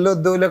మనం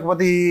వెళ్ళొద్దు,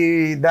 లేకపోతే ఈ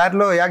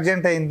దారిలో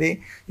యాక్సిడెంట్ అయింది,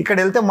 ఇక్కడ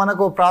వెళ్తే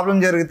మనకు ప్రాబ్లం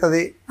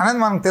జరుగుతుంది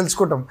అనేది మనం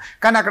తెలుసుకుంటాం.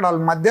 కానీ అక్కడ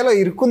వాళ్ళ మధ్యలో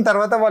ఇరుక్కున్న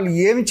తర్వాత వాళ్ళు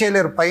ఏమి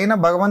చేయలేరు. పైన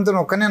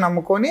భగవంతుని ఒక్కనే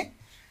నమ్ముకొని,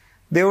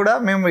 దేవుడా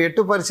మేము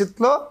ఎటు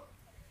పరిస్థితిలో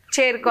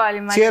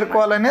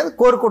చేరుకోవాలనేది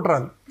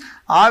కోరుకుంటారు.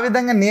 ఆ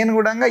విధంగా నేను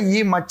కూడా ఈ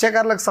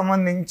మత్స్యకారులకు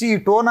సంబంధించి, ఈ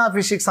టోనా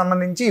ఫిష్కి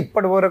సంబంధించి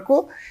ఇప్పటి వరకు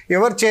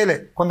ఎవరు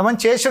చేయలేదు. కొంతమంది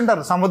చేసి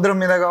ఉంటారు, సముద్రం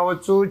మీద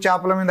కావచ్చు,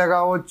 చేపల మీద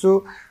కావచ్చు,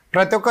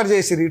 ప్రతి ఒక్కరు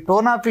చేసిరు. ఈ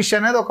టోనా ఫిష్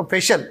అనేది ఒక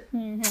స్పెషల్.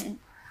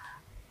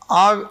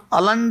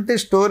 అలాంటి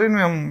స్టోరీని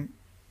మేము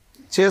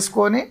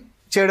చేసుకొని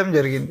చేయడం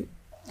జరిగింది.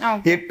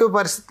 ఎటు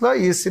పరిస్థితిలో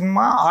ఈ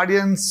సినిమా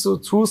ఆడియన్స్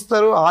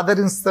చూస్తారు,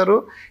 ఆదరిస్తారు,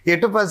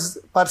 ఎటు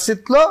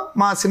పరిస్థితిలో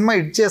మా సినిమా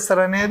హిట్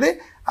చేస్తారు అనేది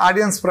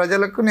ఆడియన్స్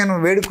ప్రజలకు నేను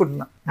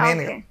వేడుకుంటున్నా.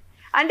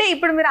 అంటే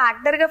ఇప్పుడు మీరు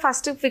యాక్టర్గా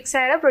ఫస్ట్ ఫిక్స్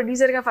అయ్యారా,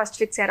 ప్రొడ్యూసర్గా ఫస్ట్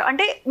ఫిక్స్ అయ్యారా?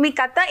 అంటే మీ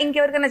కథ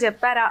ఇంకెవరికైనా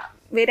చెప్పారా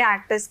వేరే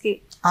యాక్టర్స్కి?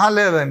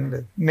 లేదండి,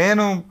 లేదు.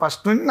 నేను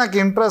ఫస్ట్ నుంచి నాకు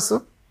ఇంట్రెస్ట్,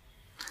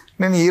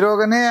 నేను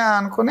హీరోగానే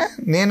అనుకునే,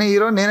 నేనే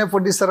హీరో నేనే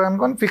ప్రొడ్యూసర్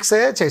అనుకొని ఫిక్స్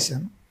అయ్యే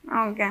చేశాను.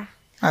 ఓకే.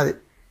 అది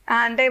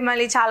అంటే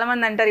మళ్ళీ చాలా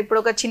మంది అంటారు, ఇప్పుడు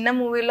ఒక చిన్న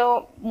మూవీలో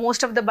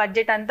మోస్ట్ ఆఫ్ ద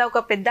బడ్జెట్ అంతా ఒక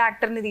పెద్ద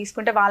యాక్టర్ని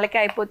తీసుకుంటే వాళ్ళకే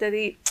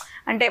అయిపోతుంది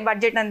అంటే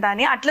బడ్జెట్ అంతా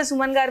అని. అట్లా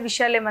సుమన్ గారి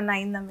విషయాలు ఏమన్నా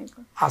అయిందా మీకు?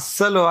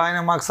 అస్సలు ఆయన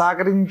మాకు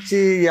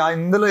సహకరించి,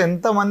 ఇందులో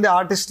ఎంతమంది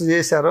ఆర్టిస్టులు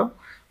చేశారో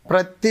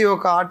ప్రతి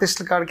ఒక్క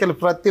ఆర్టిస్ట్ కాడికి వెళ్ళి,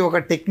 ప్రతి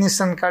ఒక్క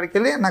టెక్నీషియన్ కాడికి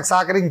వెళ్ళి నాకు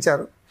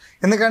సహకరించారు.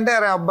 ఎందుకంటే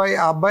అరే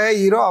అబ్బాయే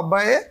హీరో,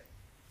 అబ్బాయే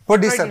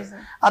ప్రొడ్యూసర్,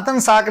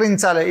 అతను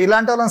సహకరించాలి.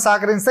 ఇలాంటి వాళ్ళని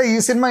సహకరిస్తే ఈ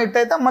సినిమా హిట్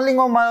అయితే మళ్ళీ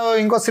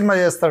ఇంకో సినిమా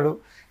చేస్తాడు,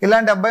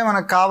 ఇలాంటి అబ్బాయి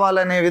మనకు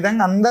కావాలనే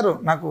విధంగా అందరూ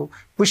నాకు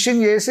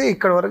పుషింగ్ చేసి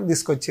ఇక్కడ వరకు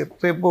తీసుకొచ్చారు.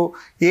 రేపు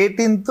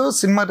 18th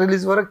సినిమా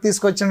రిలీజ్ వరకు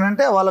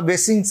తీసుకొచ్చిందంటే వాళ్ళ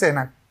బ్లెస్సింగ్సే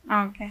నాకు.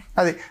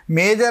 అది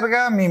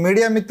మేజర్గా మీ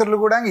మీడియా మిత్రులు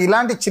కూడా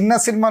ఇలాంటి చిన్న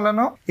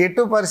సినిమాలను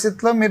ఎటు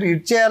పరిస్థితిలో మీరు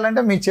హిట్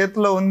చేయాలంటే మీ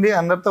చేతిలో ఉంది.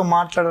 అందరితో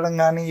మాట్లాడడం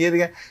కానీ ఏది,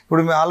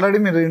 ఇప్పుడు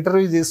ఆల్రెడీ మీరు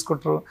ఇంటర్వ్యూ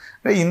తీసుకుంటారు,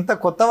 ఇంత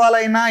కొత్త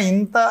వాళ్ళైనా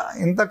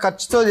ఇంత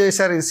ఖర్చుతో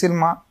చేశారు ఈ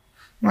సినిమా.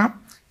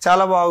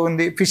 చాలా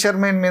బాగుంది.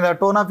 ఫిషర్మెన్ మీద,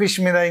 టోనా ఫిష్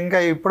మీద, ఇంకా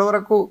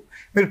ఇప్పటివరకు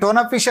మీరు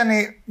టోనా ఫిష్ అని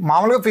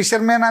మామూలుగా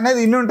ఫిషర్మెన్ అనేది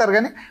ఇన్ని ఉంటారు,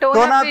 కానీ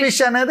టోనా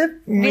ఫిష్ అనేది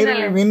మీరు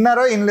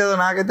విన్నారో వినలేదో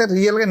నాకైతే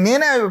రియల్గా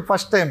నేనే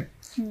ఫస్ట్ టైం.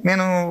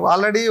 నేను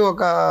ఆల్రెడీ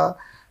ఒక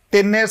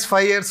 10 years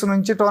 5 years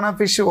నుంచి టోనా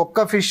ఫిష్,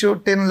 ఒక్క ఫిష్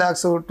 10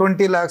 lakhs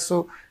 20 lakhs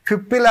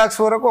 50 lakhs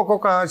వరకు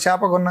ఒక్కొక్క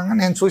చేప కొన్నాగా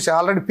నేను చూసి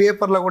ఆల్రెడీ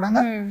పేపర్లో కూడా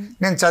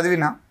నేను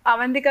చదివిన.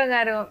 అవంతిక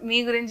గారు, మీ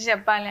గురించి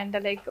చెప్పాలి అంటే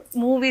లైక్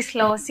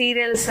మూవీస్లో,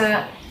 సీరియల్స్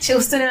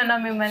చూస్తూనే ఉన్నాం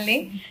మిమ్మల్ని.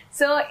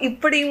 సో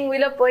ఇప్పుడు ఈ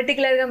మూవీలో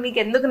పర్టికులర్గా మీకు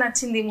ఎందుకు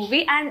నచ్చింది ఈ మూవీ,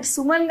 అండ్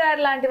సుమన్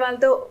గారు లాంటి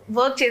వాళ్ళతో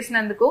వర్క్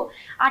చేసినందుకు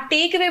ఆ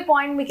టేక్ అవే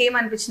పాయింట్ మీకు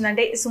ఏమనిపించింది?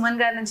 అంటే సుమన్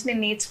గారి నుంచి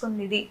నేను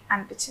నేర్చుకుంది ఇది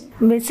అనిపించింది.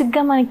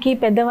 బేసిక్గా మనకి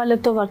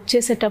పెద్దవాళ్ళతో వర్క్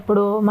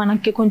చేసేటప్పుడు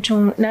మనకి కొంచెం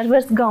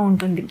నర్వస్గా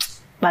ఉంటుంది.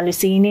 వాళ్ళు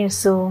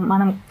సీనియర్స్,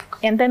 మనం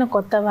ఎంతైనా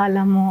కొత్త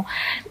వాళ్ళము,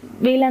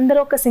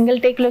 వీళ్ళందరూ ఒక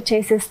సింగిల్ టేక్లో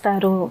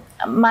చేసేస్తారు.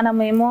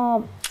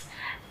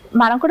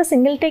 మనం కూడా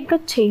సింగిల్ టేక్గా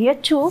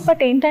చేయొచ్చు,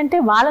 బట్ ఏంటంటే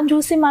వాళ్ళని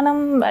చూసి మనం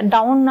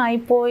డౌన్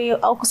అయిపోయి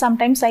సమ్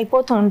టైమ్స్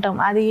అయిపోతూ ఉంటాం.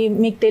 అది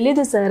మీకు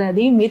తెలీదు సార్,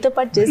 అది మీతో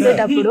పాటు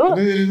చేసేటప్పుడు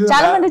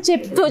చాలా మంది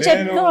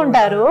చెప్తూ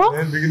ఉంటారు.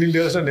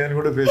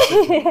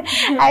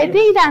 అయితే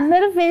ఇది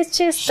అందరూ ఫేస్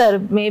చేస్తారు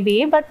మేబీ,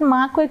 బట్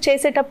మాకు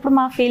చేసేటప్పుడు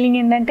మా ఫీలింగ్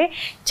ఏంటంటే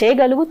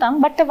చేయగలుగుతాం,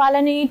 బట్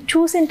వాళ్ళని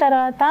చూసిన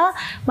తర్వాత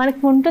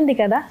మనకు ఉంటుంది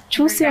కదా,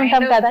 చూసి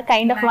ఉంటాం కదా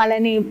కైండ్ ఆఫ్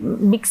వాళ్ళని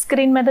బిగ్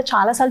స్క్రీన్ మీద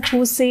చాలాసార్లు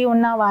చూసి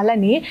ఉన్న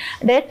వాళ్ళని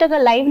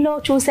డైరెక్ట్గా లైవ్లో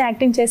చూసి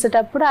యాక్టింగ్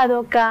చేసేటప్పుడు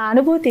అదొక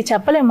అనుభూతి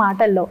చెప్పలేం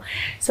మాటల్లో.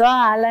 సో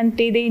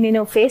అలాంటిది నేను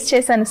ఫేస్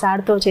చేశాను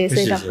సార్తో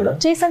చేసేటప్పుడు.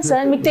 చేశాను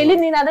సార్, మీకు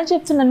తెలియదు, నేను అదే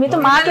చెప్తున్నాను, మీతో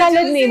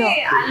మాట్లాడలేదు, నేను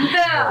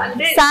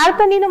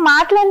సార్తో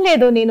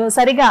మాట్లాడలేదు నేను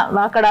సరిగా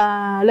అక్కడ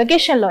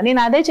లొకేషన్లో.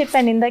 నేను అదే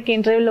చెప్పాను ఇందాక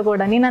ఇంటర్వ్యూలో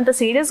కూడా, నేను అంత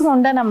సీరియస్గా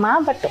ఉండనమ్మా,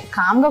 బట్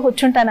కామ్గా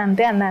కూర్చుంటాను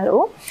అంతే అన్నారు.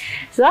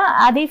 సో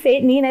అది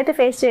నేనైతే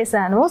ఫేస్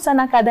చేశాను. సో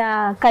నాకు అది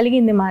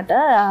కలిగింది మాట.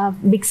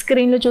 బిగ్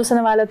స్క్రీన్లో చూసిన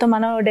వాళ్ళతో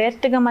మనం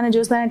డైరెక్ట్గా మనం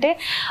చూసినంటే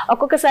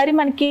ఒక్కొక్కసారి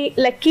మనకి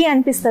లక్కీ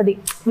అనిపిస్తుంది,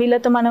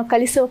 వీళ్ళతో మనం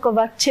కలిసి ఒక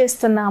వర్క్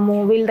చేస్తున్నాము,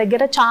 వీళ్ళ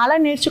దగ్గర చాలా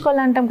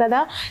నేర్చుకోవాలంటాం కదా.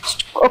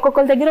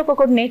 ఒక్కొక్కరి దగ్గర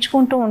ఒక్కొక్కటి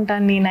నేర్చుకుంటూ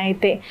ఉంటాను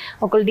నేనైతే.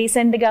 ఒకళ్ళు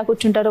డీసెంట్గా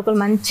కూర్చుంటారు, ఒకళ్ళు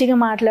మంచిగా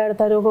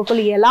మాట్లాడతారు,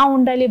 ఒక్కొక్కరు ఎలా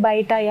ఉండాలి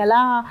బయట,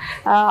 ఎలా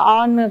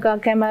ఆన్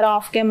కెమెరా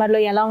ఆఫ్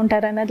కెమెరాలో ఎలా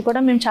ఉంటారు అనేది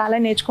కూడా మేము చాలా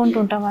నేర్చుకుంటూ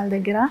ఉంటాం వాళ్ళ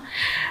దగ్గర.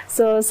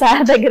 సో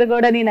సార్ దగ్గర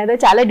కూడా నేను అదే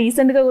చాలా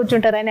డీసెంట్గా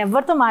కూర్చుంటారు, ఆయన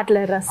ఎవరితో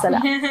మాట్లాడరు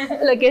అసలు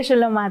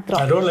లొకేషన్లో మాత్రం.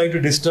 I don't like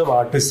to disturb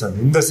artists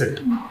in the set.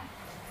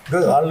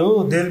 Because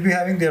they'll be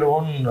having their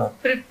own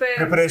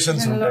preparations.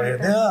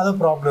 There are other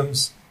problems,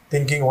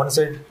 thinking one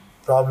side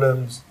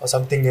problems or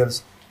something else,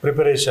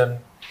 preparation,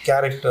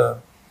 character.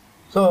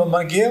 So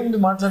మనకి ఏముంది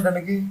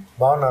మాట్లాడడానికి,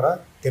 బాగున్నారా,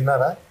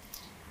 తిన్నారా,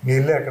 మీ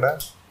ఇల్లు ఎక్కడ,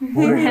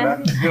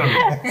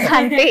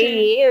 అంటే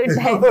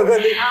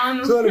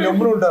సో వాళ్ళు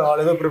గమ్మున ఉంటారు,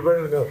 వాళ్ళు ఏదో ప్రిపేర్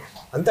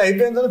అంతే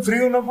అయిపోయిన తర్వాత ఫ్రీ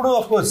ఉన్నప్పుడు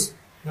of course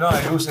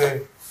I do say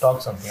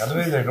talk something,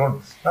 otherwise I don't.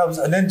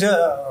 నేను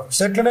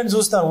సెట్లో నేను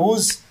చూస్తాను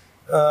హూస్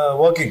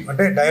వర్కింగ్,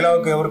 అంటే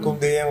డైలాగ్ ఎవరికి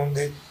ఉంది,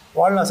 ఏముంది,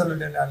 వాళ్ళు అసలు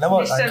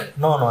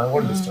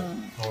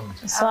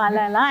సో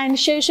అలా. అండ్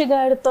శేషు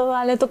గారితో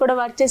వాళ్ళతో కూడా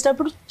వర్క్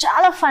చేసేటప్పుడు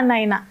చాలా ఫన్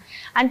అయినా,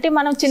 అంటే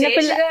మనం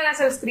చిన్నపిల్ల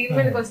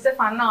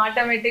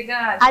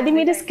అది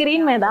మీరు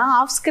స్క్రీన్ మీద,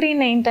 ఆఫ్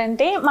స్క్రీన్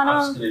ఏంటంటే మనం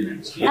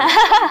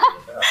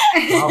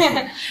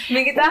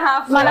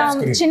మనం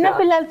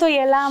చిన్నపిల్లలతో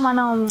ఎలా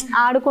మనం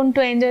ఆడుకుంటూ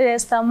ఎంజాయ్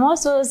చేస్తామో,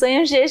 సో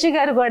సేమ్ శేషు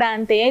గారు కూడా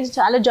అంతే,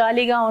 చాలా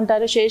జాలీగా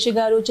ఉంటారు. శేషు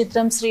గారు,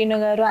 చిత్రం శ్రీను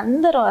గారు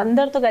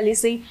అందరితో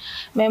కలిసి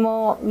మేము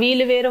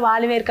వీళ్ళు వేరు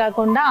వాళ్ళు వేరు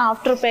కాకుండా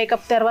ఆఫ్టర్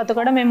పేకప్ తర్వాత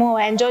కూడా మేము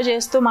ఎంజాయ్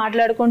చేస్తూ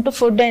మాట్లాడుకుంటూ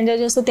ఫుడ్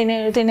ఎంజాయ్ చేస్తూ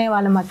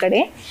తినేవాళ్ళం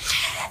అక్కడే.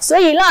 సో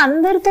ఇలా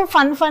అందరితో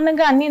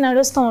ఫన్గా అన్నీ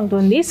నడుస్తూ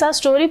ఉంటుంది. సో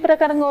స్టోరీ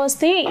ప్రకారంగా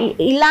వస్తే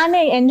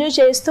ఇలానే ఎంజాయ్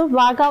చేస్తూ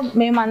బాగా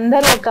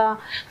మేమందరూ ఒక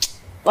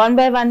 1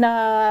 by 1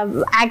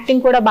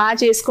 యాక్టింగ్ కూడా బాగా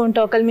చేసుకుంటూ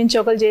ఒకరి మించి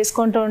ఒకరు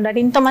చేసుకుంటూ ఉండాలి.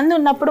 ఇంతమంది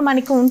ఉన్నప్పుడు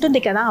మనకి ఉంటుంది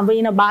కదా,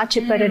 ఈయన బాగా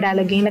చెప్పాడు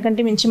డైలాగ్,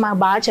 ఈయనకంటే మించి మాకు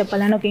బాగా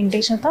చెప్పాలని ఒక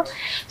ఇంటెన్షన్తో.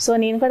 సో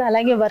నేను కూడా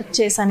అలాగే వర్క్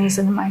చేశాను ఈ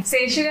సినిమా.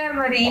 శేషు గారు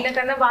మరి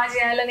ఈయనకన్నా బాగా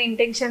చేయాలని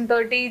ఇంటెన్షన్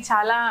తోటి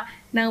చాలా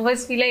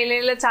నర్వస్ ఫీల్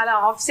అయ్యే, చాలా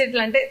ఆఫ్ సెట్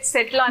అంటే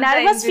సెట్ లో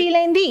నర్వస్ ఫీల్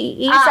అయింది.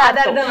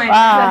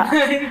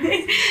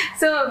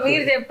 సో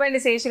మీరు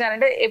చెప్పండి శేషు గారు,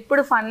 అంటే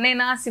ఎప్పుడు ఫన్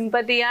అయినా,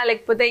 సింపతియా,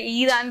 లేకపోతే ఈ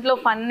దాంట్లో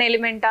ఫన్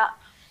ఎలిమెంటా,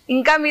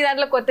 ఇంకా మీ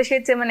దాంట్లో కొత్త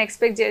షేడ్స్ ఏమైనా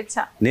ఎక్స్పెక్ట్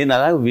చేయొచ్చా? నేను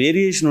అలా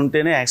వేరియేషన్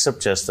ఉంటేనే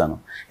యాక్సెప్ట్ చేస్తాను.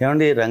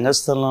 ఏమండి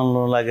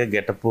రంగస్థలంలో లాగా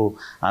గెటప్,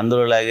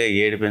 అందులో లాగా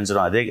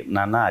ఏడిపించడం, అదే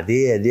నాన్న అదే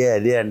అదే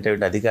అదే అంటే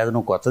అది కాదు,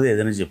 నువ్వు కొత్తది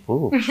ఏదైనా చెప్పు,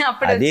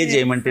 అదే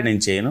చేయమంటే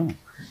నేను చేయను.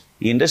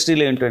 ఈ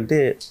ఇండస్ట్రీలో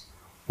ఏంటంటే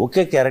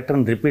ఒకే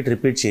క్యారెక్టర్ని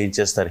రిపీట్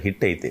చేయించేస్తారు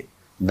హిట్ అయితే,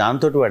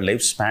 దాంతో వాడి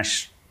లైఫ్ స్మాష్.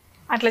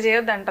 అట్లా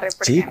చేయొద్దు అంటారు,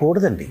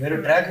 చేయకూడదండి,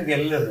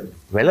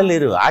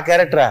 వెళ్ళలేరు. ఆ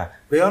క్యారెక్టరా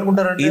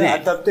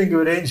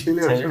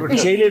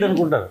చేయలేడు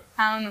అనుకుంటారు,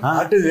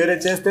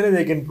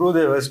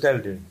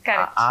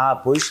 ఆ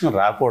పొజిషన్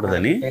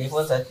రాకూడదని.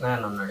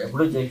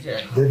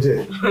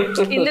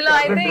 ఇందులో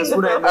అయితే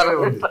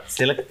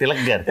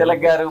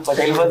తిలక్ గారు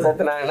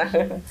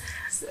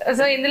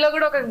సో ఇందులో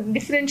కూడా ఒక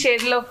డిఫరెంట్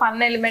షేడ్ లో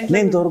ఫన్ ఎలిమెంట్.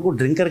 నేను ఇంతవరకు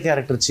డ్రింకర్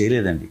క్యారెక్టర్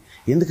చేయలేదండి,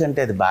 ఎందుకంటే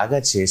అది బాగా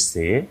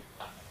చేస్తే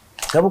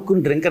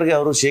కబుక్కుని డ్రింకర్గా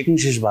ఎవరు షేకింగ్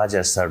శేష్ బాగా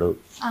చేస్తాడు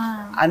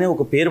అనే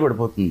ఒక పేరు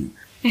పడిపోతుంది.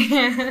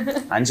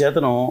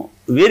 అంచేతను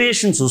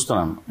వేరియేషన్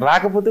చూస్తున్నాను,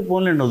 రాకపోతే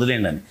పోన్లేండి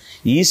వదిలేండి అని.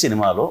 ఈ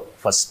సినిమాలో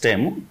ఫస్ట్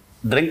టైం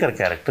డ్రింకర్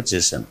క్యారెక్టర్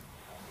చేశాను.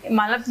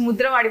 మళ్ళీ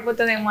ముద్ర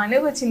పడిపోతుందేమో అని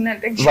ఒక చిన్న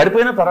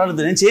పడిపోయినా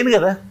పర్వాలేదు, నేను చేయను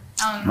కదా,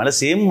 మళ్ళీ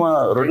సేమ్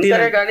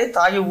రొటీన్. కానీ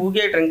తాగి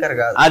ఊగే డ్రింకర్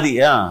కాదు అది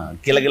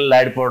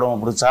కిలకిల్లాడిపోవడం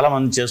ఇప్పుడు చాలా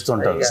మంది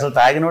చేస్తుంటారు. అసలు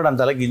తాగినోడు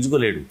అంతలా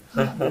గింజుకోలేడు.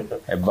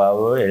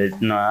 బాబు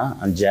వెళ్తున్నా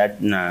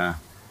జాట్నా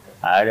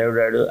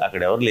ఆడేవాడాడు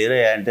అక్కడ ఎవరు లేరా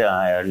అంటే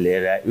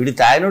లేరా. వీడి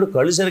తాగినోడు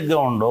కళ్ళు సరిగ్గా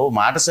ఉండవు,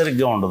 మాట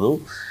సరిగ్గా ఉండదు,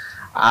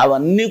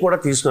 అవన్నీ కూడా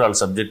తీసుకురావాలి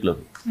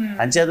సబ్జెక్టులోకి.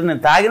 అంచేత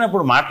నేను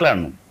తాగినప్పుడు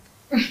మాట్లాడను,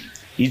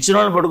 ఇచ్చిన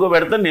వాళ్ళు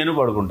పడుకోబెడతాను, నేను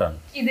పడుకుంటాను,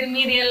 ఇది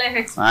మీ రియల్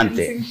లైఫ్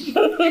అంతే.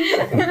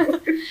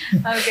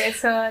 ఓకే,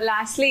 సో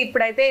లాస్ట్లీ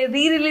ఇప్పుడైతే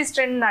రీ రిలీజ్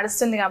ట్రెండ్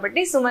నడుస్తుంది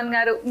కాబట్టి సుమన్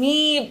గారు మీ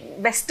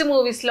బెస్ట్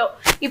మూవీస్ లో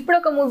ఇప్పుడు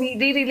ఒక మూవీ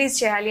రీ రిలీజ్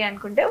చేయాలి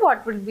అనుకుంటే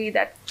వాట్ వుడ్ బి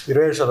దట్?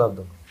 20వ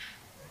శతాబ్దం.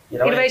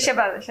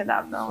 20వ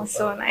శతాబ్దం.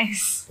 So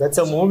nice.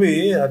 That's a movie.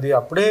 అది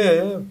అప్పుడే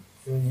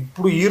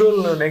ఇప్పుడు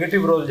హీరోలు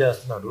నెగటివ్ రోల్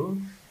చేస్తున్నారు.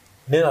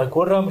 నేను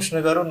కోడి రామకృష్ణ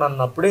గారు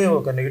నన్ను అప్పుడే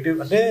ఒక నెగటివ్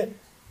అంటే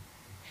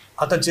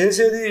అతను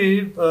చేసేది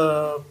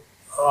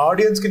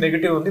ఆడియన్స్కి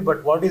నెగిటివ్ ఉంది,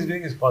 but what is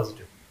doing is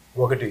positive.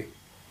 ఒకటి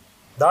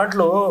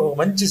దాంట్లో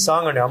మంచి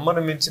సాంగ్ అండి,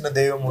 అమ్మను మించిన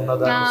దైవం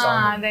ఉన్నదా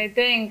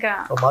అదైతే ఇంకా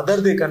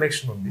మదర్ది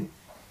కనెక్షన్ ఉంది.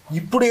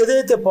 ఇప్పుడు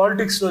ఏదైతే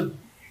పాలిటిక్స్ లో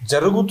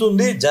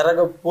జరుగుతుంది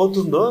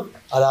జరగపోతుందో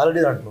అది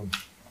ఆల్రెడీ దాంట్లో ఉంది.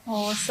 ఓ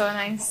so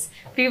nice.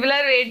 People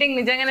are waiting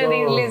నిజంగానే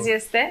రీ రిలీజ్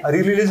చేస్తే. రీ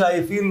రిలీజ్ ఐ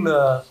ఫీల్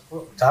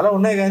చాలా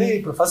ఉన్నాయి, కానీ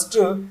ఇప్పుడు ఫస్ట్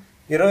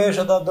 20వ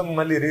శతాబ్దం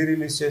మళ్ళీ రీ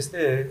రిలీజ్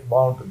చేస్తే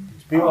బాగుంటుంది.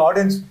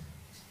 ఆడియన్స్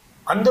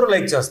అందరూ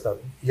లైక్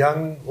చేస్తారు,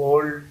 యంగ్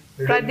ఓల్డ్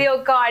ప్రతి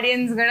ఒక్క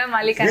ఆడియన్స్ కూడా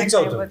మళ్ళీ కనెక్ట్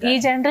అవుతుంది. ఈ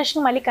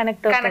జనరేషన్ మళ్ళీ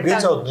కనెక్ట్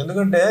అవుతుంది.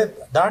 ఎందుకంటే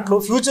దాంట్లో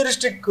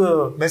ఫ్యూచరిస్టిక్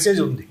మెసేజ్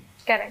ఉంది.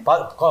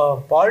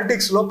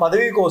 పాలిటిక్స్ లో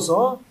పదవి కోసం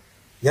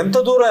ఎంత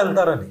దూరం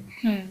వెళ్తారని,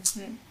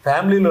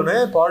 ఫ్యామిలీలోనే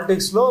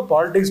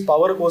పాలిటిక్స్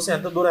పవర్ కోసం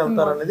ఎంత దూరం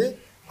వెళ్తారనేది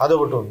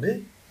అదొకటి ఉంది.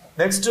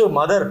 నెక్స్ట్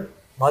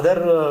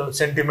మదర్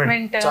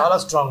సెంటిమెంట్ చాలా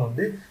స్ట్రాంగ్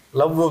ఉంది,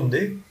 లవ్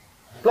ఉంది,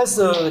 ప్లస్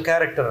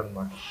క్యారెక్టర్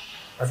అన్నమాట.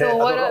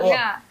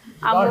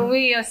 ఆ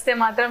మూవీ వస్తే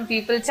మాత్రం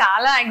పీపుల్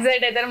చాలా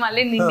ఎక్సైట్ అవుతారు,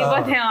 మళ్ళీ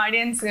నిండిపోతాయి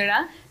ఆడియన్స్ కూడా.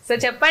 సో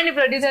చెప్పండి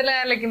ప్రొడ్యూసర్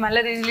వాళ్ళకి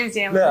మళ్ళీ రిలీజ్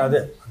చేయాలి.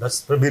 అదే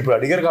మీరు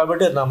అడిగారు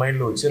కాబట్టి నా మైండ్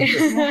లో వచ్చింది,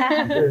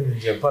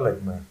 చెప్పాలి.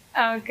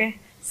 Okay,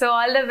 so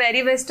all the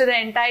very best to the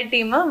entire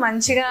team.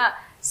 మంచిగా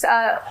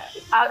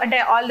అంటే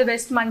ఆల్ ది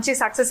బెస్ట్, మంచి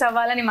సక్సెస్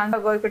అవ్వాలని మనతో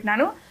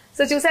కోరుకుంటున్నాను.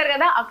 సో చూసారు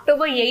కదా,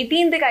 October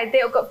 18th అయితే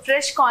ఒక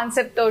ఫ్రెష్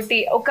కాన్సెప్ట్ తోటి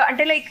ఒక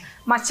అంటే లైక్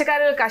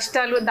మత్స్యకారుల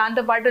కష్టాలు,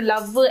 దాంతోపాటు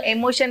love,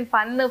 emotion,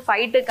 fun,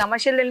 fight,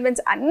 commercial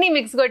elements అన్ని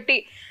మిక్స్ కొట్టి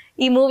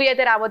ఈ మూవీ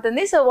అయితే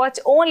రాబోతుంది. So watch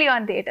only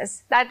on theatres.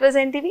 That was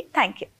NTV. Thank you.